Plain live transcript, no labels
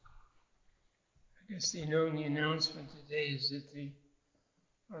Yes, the only announcement today is that the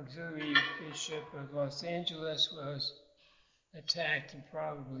auxiliary bishop of Los Angeles was attacked and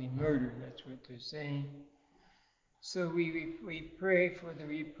probably murdered. That's what they're saying. So we pray for the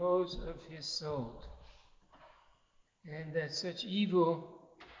repose of his soul, and that such evil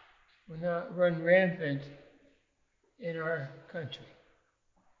will not run rampant in our country.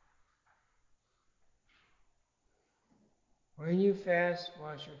 When you fast,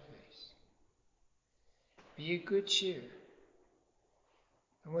 wash your face. Be of good cheer.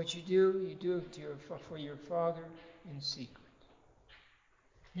 And what you do for your Father in secret.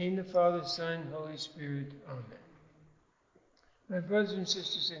 Name the Father, Son, Holy Spirit. Amen. My brothers and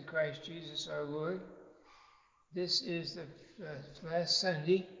sisters in Christ Jesus our Lord, this is the last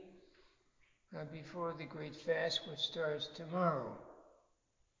Sunday before the great fast, which starts tomorrow.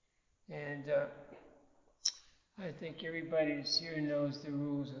 And I think everybody that's here knows the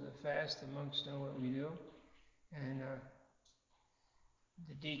rules of the fast. The monks know what we do. And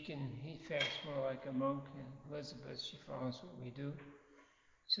the deacon, he fasts more like a monk, and Elizabeth, she follows what we do.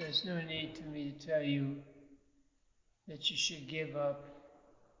 So there's no need for me to tell you that you should give up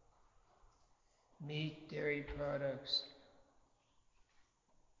meat, dairy products,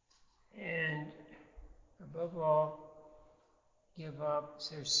 and above all, give up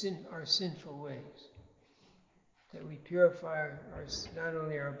our sinful ways, that we purify not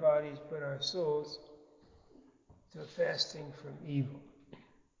only our bodies but our souls through fasting from evil.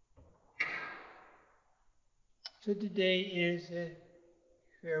 So today is a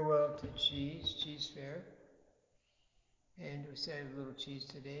farewell to cheese fair. And we said a little cheese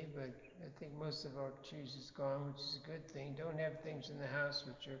today, but I think most of our cheese is gone, which is a good thing. Don't have things in the house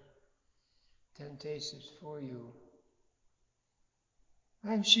which are temptations for you.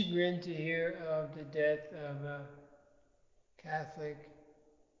 I'm chagrined to hear of the death of a Catholic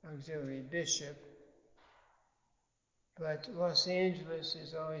auxiliary bishop, but Los Angeles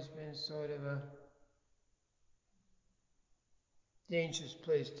has always been sort of a dangerous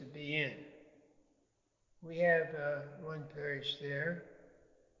place to be in. We have one parish there,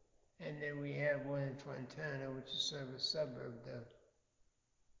 and then we have one in Fontana, which is sort of a suburb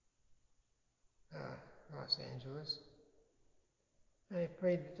of Los Angeles. I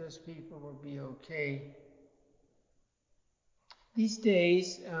pray that those people will be okay. These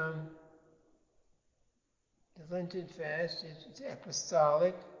days, the Lenten fast is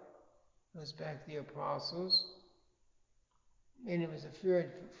apostolic, goes back to the apostles, and it was a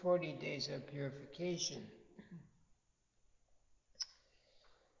 40 days of purification.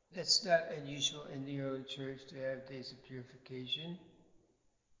 That's not unusual in the early church to have days of purification.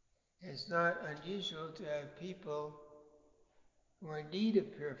 It's not unusual to have people who are in need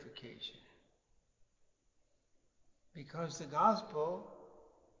of purification. Because the gospel,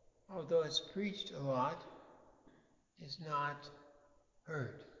 although it's preached a lot, is not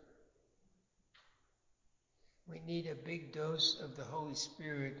heard. We need a big dose of the Holy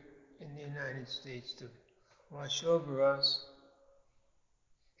Spirit in the United States to wash over us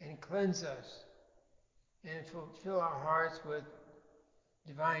and cleanse us and fulfill our hearts with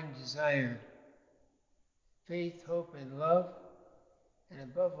divine desire, faith, hope, and love, and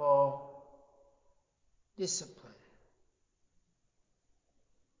above all, discipline.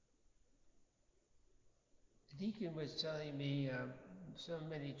 The deacon was telling me so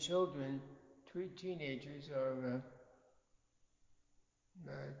many children, teenagers, are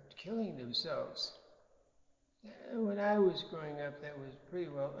killing themselves. When I was growing up, that was pretty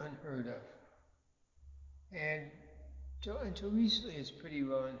well unheard of. And until recently, it's pretty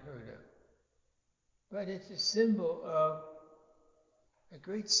well unheard of. But it's a symbol of a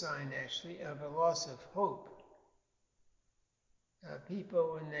great sign, actually, of a loss of hope.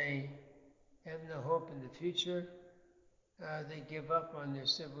 People, when they have no hope in the future, they give up on their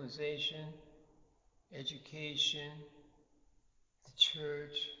civilization, education, the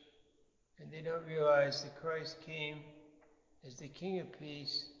church, and they don't realize that Christ came as the King of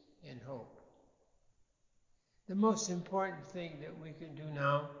Peace and hope. The most important thing that we can do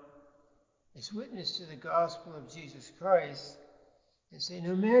now is witness to the gospel of Jesus Christ and say,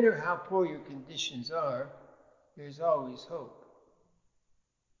 no matter how poor your conditions are, there's always hope.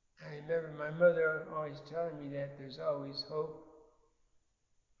 I remember my mother always telling me that there's always hope.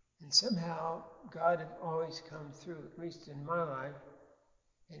 And somehow God had always come through, at least in my life,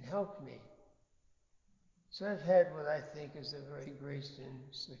 and helped me. So I've had what I think is a very graced and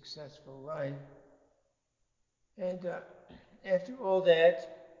successful life. And after all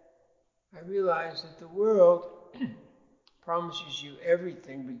that, I realized that the world promises you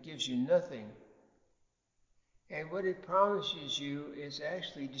everything but gives you nothing. And what it promises you is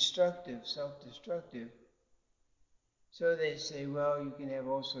actually destructive, self-destructive. So they say, well, you can have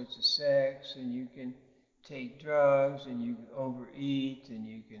all sorts of sex, and you can take drugs, and you can overeat, and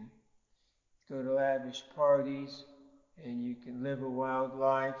you can go to lavish parties, and you can live a wild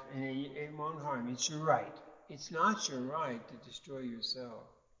life, and it won't harm you. It's your right. It's not your right to destroy yourself.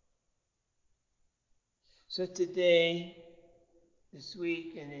 So today, this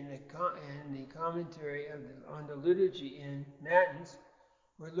week, and in the commentary on the liturgy in Matins,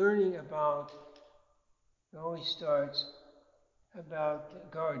 we're learning about, it always starts about the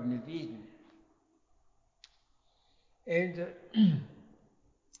Garden of Eden. And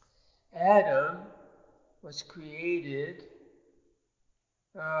Adam was created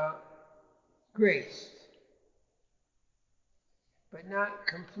graced, but not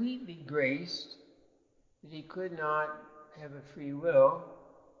completely graced, that he could not have a free will.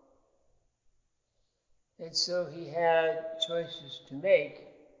 And so he had choices to make.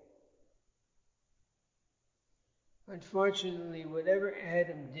 Unfortunately, whatever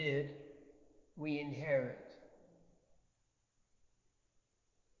Adam did, we inherit.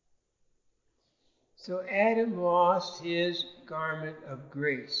 So Adam lost his garment of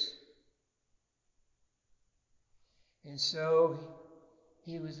grace. And so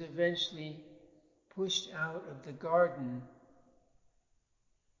he was eventually pushed out of the garden.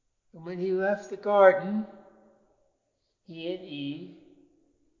 And when he left the garden, he and Eve,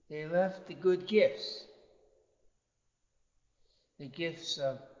 they left the good gifts. The gifts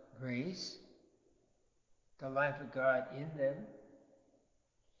of grace, the life of God in them,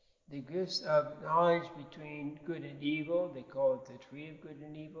 the gifts of knowledge between good and evil, they call it the tree of good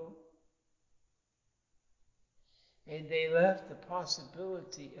and evil, and they left the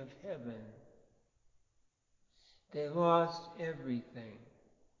possibility of heaven. They lost everything.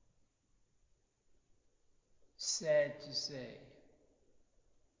 Sad to say.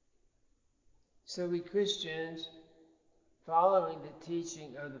 So we Christians, following the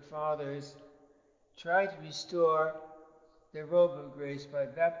teaching of the Fathers, try to restore the robe of grace by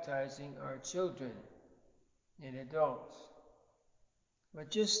baptizing our children and adults. But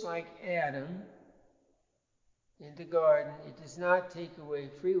just like Adam in the garden, it does not take away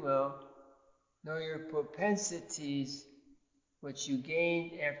free will, nor your propensities, which you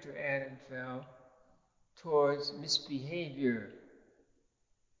gained after Adam fell, towards misbehavior,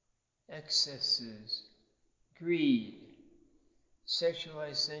 excesses, greed, sexual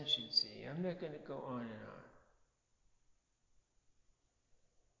licentiousness. I'm not going to go on and on.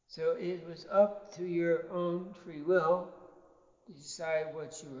 So it was up to your own free will to decide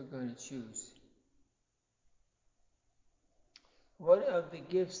what you were going to choose. One of the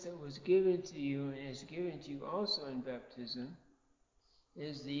gifts that was given to you and is given to you also in baptism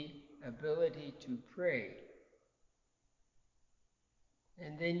is the ability to pray.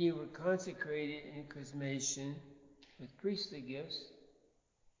 And then you were consecrated in chrismation with priestly gifts.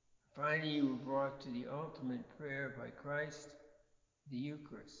 Finally, you were brought to the ultimate prayer by Christ, the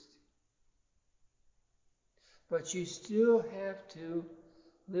Eucharist. But you still have to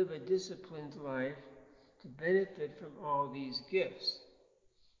live a disciplined life to benefit from all these gifts.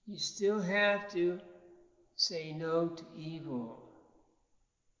 You still have to say no to evil.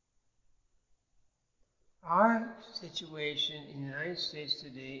 Our situation in the United States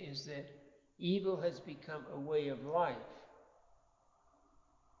today is that evil has become a way of life.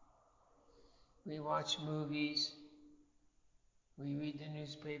 We watch movies, we read the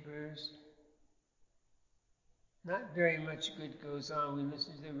newspapers. Not very much good goes on. We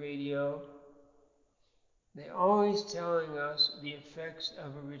listen to the radio. They're always telling us the effects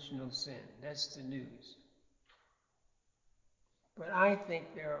of original sin. That's the news. But I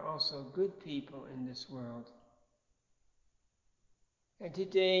think there are also good people in this world. And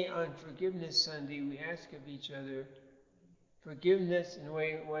today, on Forgiveness Sunday, we ask of each other forgiveness in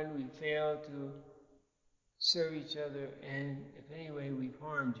when we fail to serve each other and if any way we've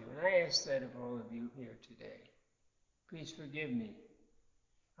harmed you. And I ask that of all of you here today. Please forgive me.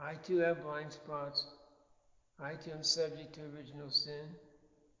 I too have blind spots. I too am subject to original sin.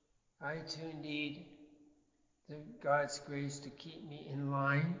 I too need God's grace to keep me in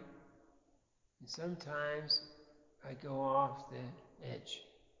line. And sometimes I go off the edge.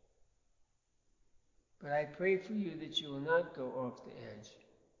 But I pray for you that you will not go off the edge.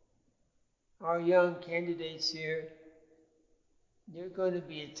 Our young candidates here, you're going to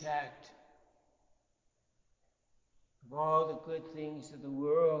be attacked. Of all the good things of the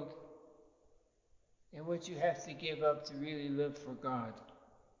world and what you have to give up to really live for God.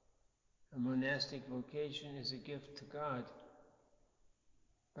 A monastic vocation is a gift to God.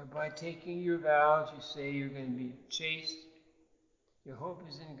 But by taking your vows, you say you're going to be chaste, your hope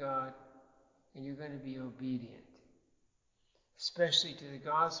is in God, and you're going to be obedient, especially to the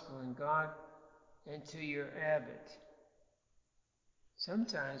gospel and God and to your abbot.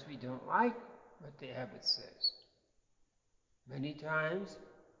 Sometimes we don't like what the abbot says. Many times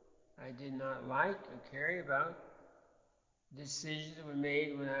I did not like or care about decisions that were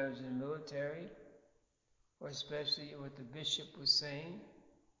made when I was in the military, or especially what the bishop was saying.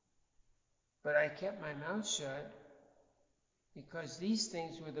 But I kept my mouth shut because these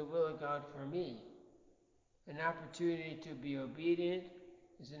things were the will of God for me. An opportunity to be obedient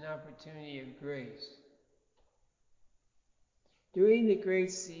is an opportunity of grace. During the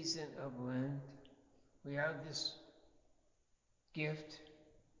great season of Lent, we have this gift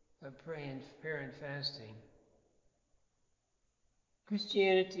of prayer and fasting.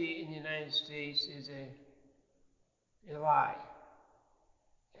 Christianity in the United States is a lie.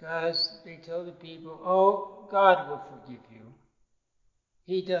 Because they tell the people, oh, God will forgive you.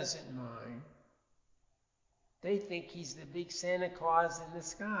 He doesn't mind. They think he's the big Santa Claus in the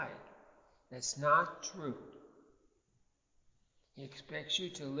sky. That's not true. He expects you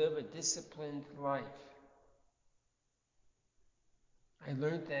to live a disciplined life. I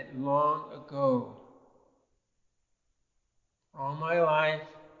learned that long ago. All my life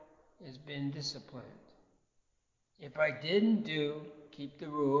has been disciplined. If I didn't keep the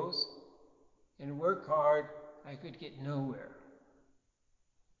rules and work hard, I could get nowhere.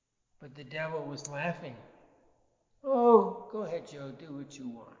 But the devil was laughing. Oh, go ahead, Joe, do what you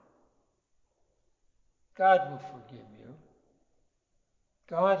want. God will forgive you.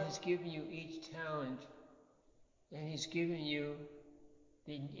 God has given you each talent, and he's given you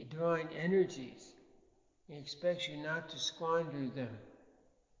the divine energies. He expects you not to squander them.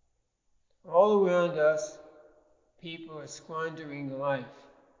 All around us, people are squandering life.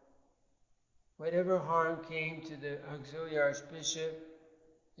 Whatever harm came to the auxiliary archbishop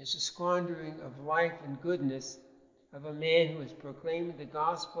is a squandering of life and goodness of a man who is proclaiming the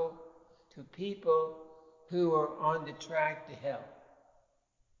gospel to people who are on the track to hell.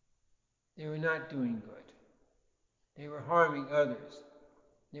 They were not doing good. They were harming others.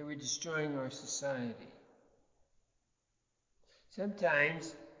 They were destroying our society.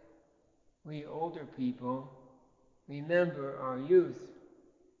 Sometimes we older people remember our youth.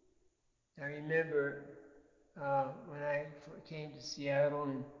 I remember when I came to Seattle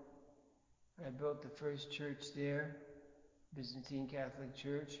and I built the first church there, Byzantine Catholic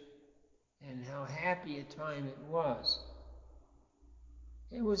Church, and how happy a time it was.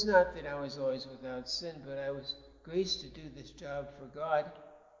 It was not that I was always without sin, but I was graced to do this job for God,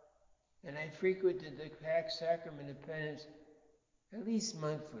 and I frequented the sacrament of penance at least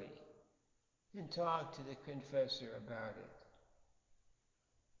monthly and talked to the confessor about it.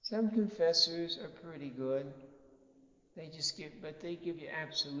 Some confessors are pretty good. They give you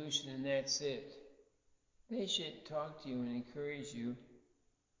absolution and that's it. They should talk to you and encourage you.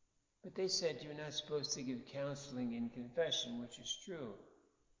 But they said you're not supposed to give counseling in confession, which is true.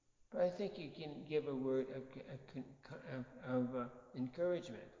 But I think you can give a word of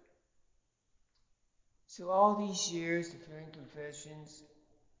encouragement. So all these years of hearing confessions,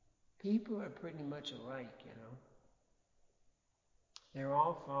 people are pretty much alike, They're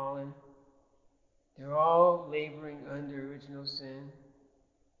all fallen. They're all laboring under original sin.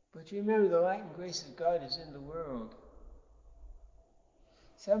 But remember, the light and grace of God is in the world.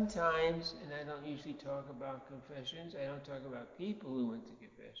 Sometimes, and I don't usually talk about confessions, I don't talk about people who went to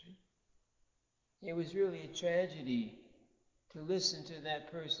confession. It was really a tragedy to listen to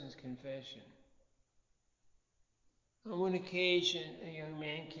that person's confession. On one occasion, a young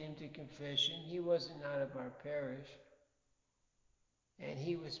man came to confession. He wasn't out of our parish, and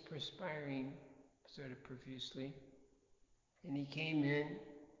he was perspiring sort of profusely. And he came in,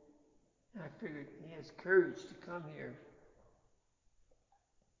 and I figured he has courage to come here.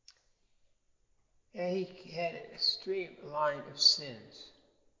 And he had a straight line of sins.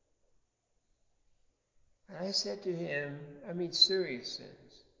 And I said to him, serious sins.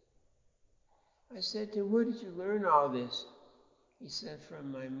 I said to him, where did you learn all this? He said,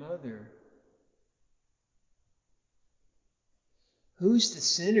 from my mother. Who's the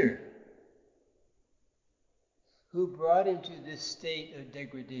sinner who brought him to this state of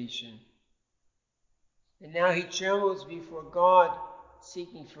degradation? And now he trembles before God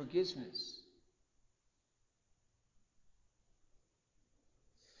seeking forgiveness.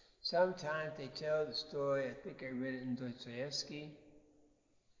 Sometimes they tell the story, I think I read it in Dostoevsky,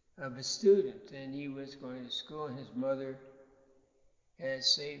 of a student, and he was going to school, and his mother had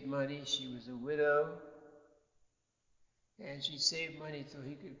saved money. She was a widow, And she saved money so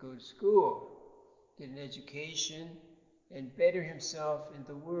he could go to school, get an education, and better himself in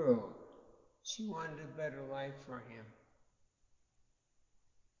the world. She wanted a better life for him.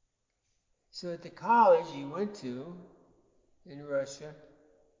 So at the college he went to in Russia,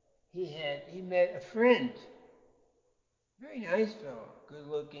 he met a friend, very nice fellow, good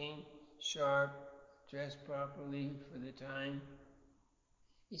looking, sharp, dressed properly for the time.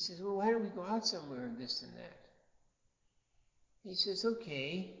 He says, well, why don't we go out somewhere and this and that? He says,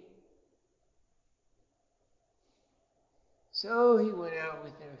 okay. So he went out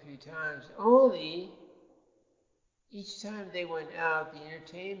with them a few times. Only each time they went out, the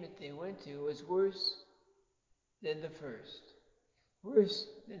entertainment they went to was worse than the first, worse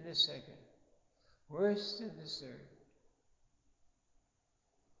than the second, worse than the third.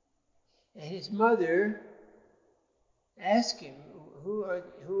 And his mother asked him,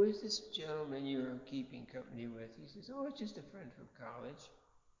 who is this gentleman you're keeping company with? He says, oh, it's just a friend from college.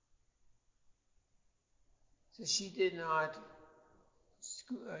 So she did not,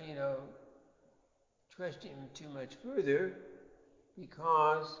 question him too much further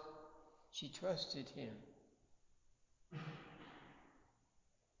because she trusted him.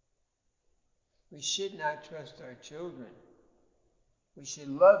 We should not trust our children. We should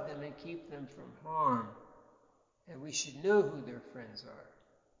love them and keep them from harm. And we should know who their friends are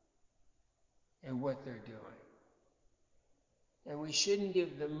and what they're doing. And we shouldn't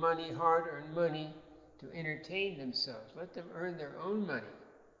give them money, hard-earned money, to entertain themselves. Let them earn their own money.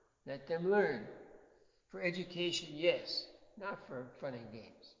 Let them learn. For education, yes, not for fun and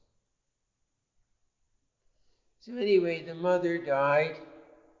games. So anyway, the mother died,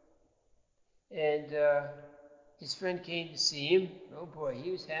 and his friend came to see him. Oh boy,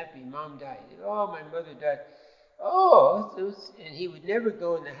 he was happy. Mom died. Oh, my mother died. Oh, and he would never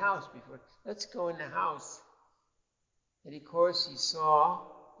go in the house before. Let's go in the house. And of course, he saw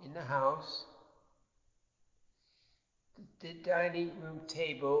in the house the dining room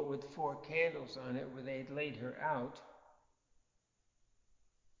table with 4 candles on it where they had laid her out.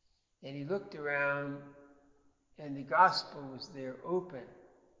 And he looked around, and the gospel was there open,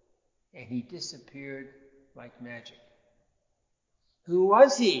 and he disappeared like magic. Who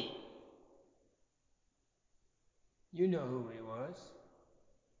was he? You know who he was.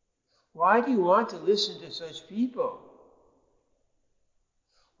 Why do you want to listen to such people?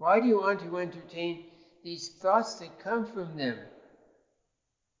 Why do you want to entertain these thoughts that come from them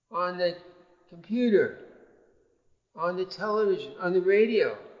on the computer, on the television, on the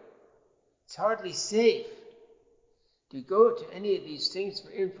radio? It's hardly safe to go to any of these things for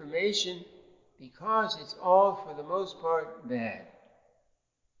information because it's all, for the most part, bad.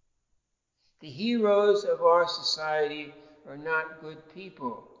 The heroes of our society are not good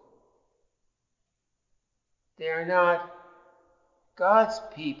people. They are not God's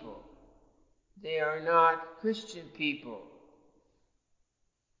people. They are not Christian people.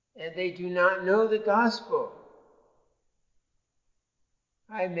 And they do not know the gospel.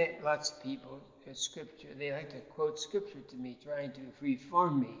 I met lots of people in Scripture. They like to quote Scripture to me, trying to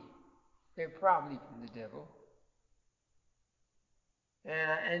reform me. They're probably from the devil.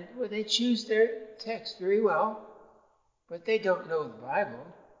 And well, they choose their text very well, but they don't know the Bible.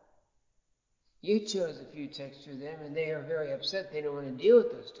 You chose a few texts for them, and they are very upset. They don't want to deal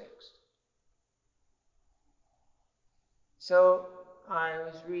with those texts. So I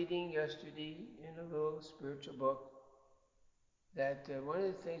was reading yesterday in a little spiritual book that one of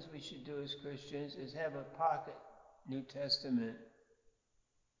the things we should do as Christians is have a pocket New Testament.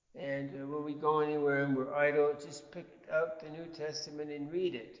 And when we go anywhere and we're idle, just pick out the New Testament and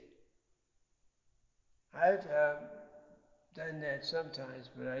read it. I've done that sometimes,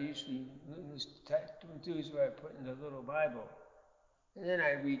 but I usually do is where I put in a little Bible. And then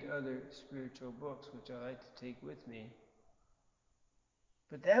I read other spiritual books, which I like to take with me.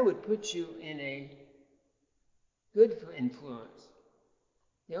 But that would put you in a good influence.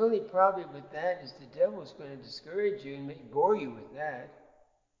 The only problem with that is the devil is going to discourage you and bore you with that.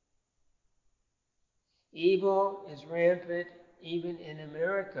 Evil is rampant even in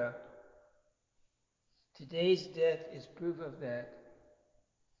America. Today's death is proof of that.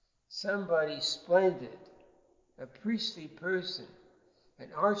 Somebody splendid, a priestly person, an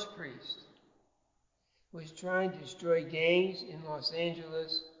archpriest, was trying to destroy gangs in Los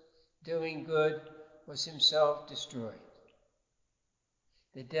Angeles, doing good, was himself destroyed.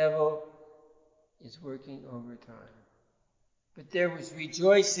 The devil is working overtime. But there was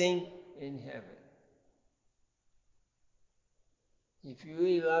rejoicing in heaven. If you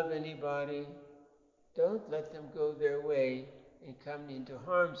really love anybody, don't let them go their way and come into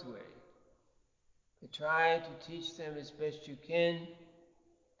harm's way. But try to teach them as best you can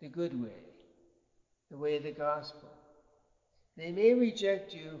the good way, the way of the gospel. They may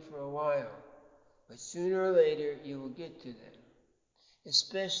reject you for a while, but sooner or later you will get to them,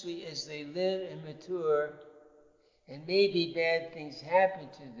 especially as they live and mature, and maybe bad things happen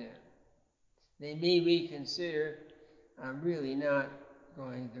to them. They may reconsider, I'm really not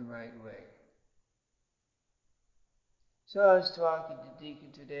going the right way. So I was talking to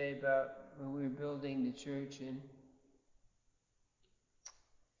Deacon today about when we were building the church in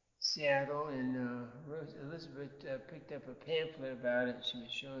Seattle, and Elizabeth picked up a pamphlet about it. She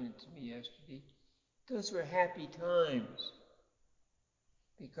was showing it to me yesterday. Those were happy times.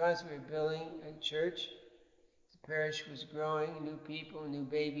 Because we were building a church, the parish was growing, new people, new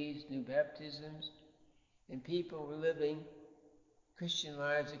babies, new baptisms, and people were living Christian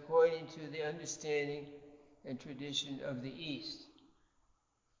lives according to the understanding and tradition of the East,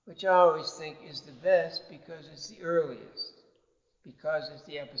 which I always think is the best because it's the earliest, because it's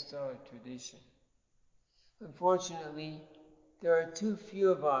the apostolic tradition. Unfortunately, there are too few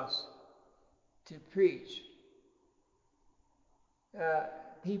of us to preach.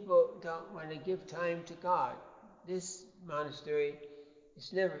 People don't want to give time to God. This monastery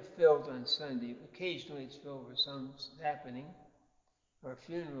is never filled on Sunday. Occasionally it's filled for some happening or a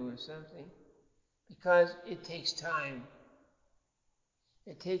funeral or something, because it takes time.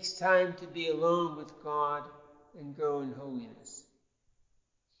 It takes time to be alone with God and grow in holiness.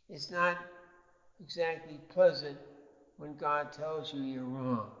 It's not exactly pleasant when God tells you you're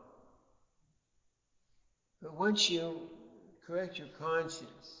wrong. But once you correct your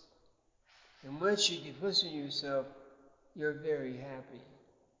conscience, and once you discipline yourself, you're very happy.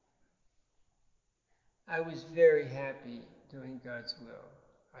 I was very happy doing God's will.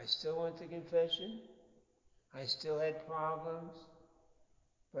 I still went to confession. I still had problems.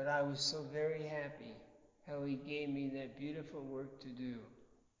 But I was so very happy how He gave me that beautiful work to do.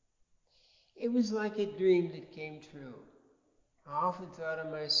 It was like a dream that came true. I often thought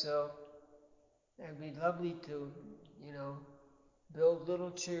of myself, it'd be lovely to, build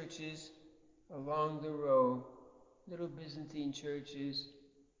little churches along the road, little Byzantine churches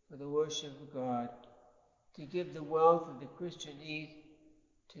for the worship of God, to give the wealth of the Christian East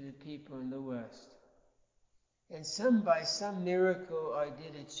to the people in the West. And by some miracle, I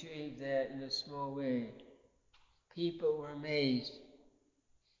did achieve that in a small way. People were amazed.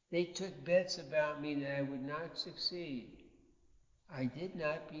 They took bets about me that I would not succeed. I did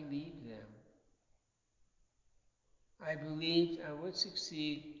not believe them. I believed I would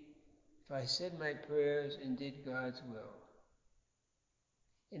succeed if I said my prayers and did God's will.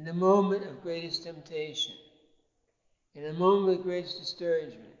 In the moment of greatest temptation, in the moment of greatest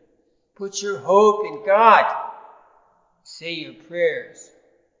discouragement, put your hope in God. Say your prayers,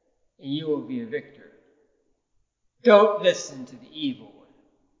 and you will be a victor. Don't listen to the evil one,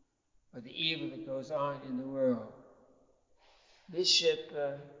 or the evil that goes on in the world. Bishop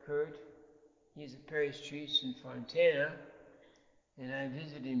Kurt, he's a parish priest in Fontana, and I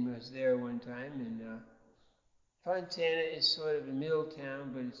visited him, was there one time, and Fontana is sort of a mill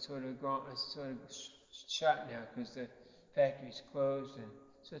town, but it's sort of shot now because the factory's closed, and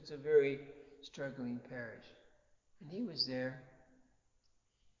so it's a very struggling parish. And he was there,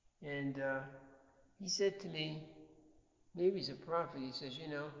 and he said to me, maybe he's a prophet, he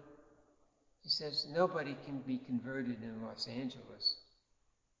says, nobody can be converted in Los Angeles.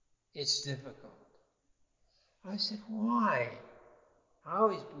 It's difficult. I said, why? I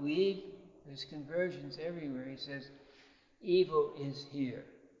always believed there's conversions everywhere. He says, evil is here.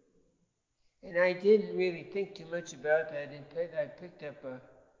 And I didn't really think too much about that. I picked up a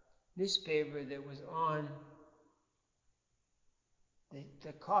newspaper that was on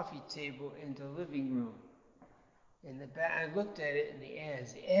the coffee table in the living room. And I looked at it in the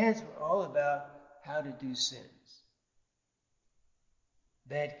ads. The ads were all about how to do sins.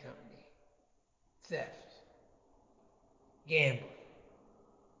 Bad company, theft, gambling,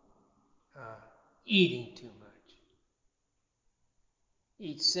 eating too much.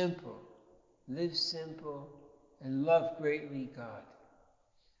 Eat simple, live simple, and love greatly God.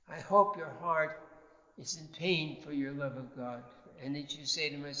 I hope your heart is in pain for your love of God, and that you say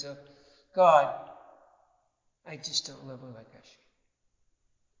to myself, God, I just don't love her like I should.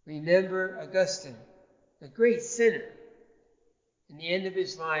 Remember Augustine, the great sinner. In the end of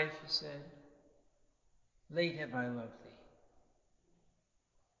his life, he said, late have I loved thee.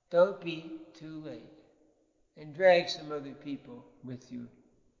 Don't be too late, and drag some other people with you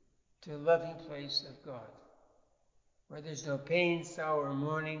to a loving place of God, where there's no pain, sorrow, or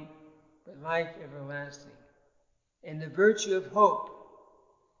mourning, but life everlasting. And the virtue of hope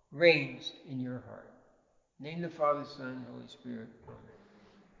reigns in your heart. In the name of the Father, Son, Holy Spirit. Amen.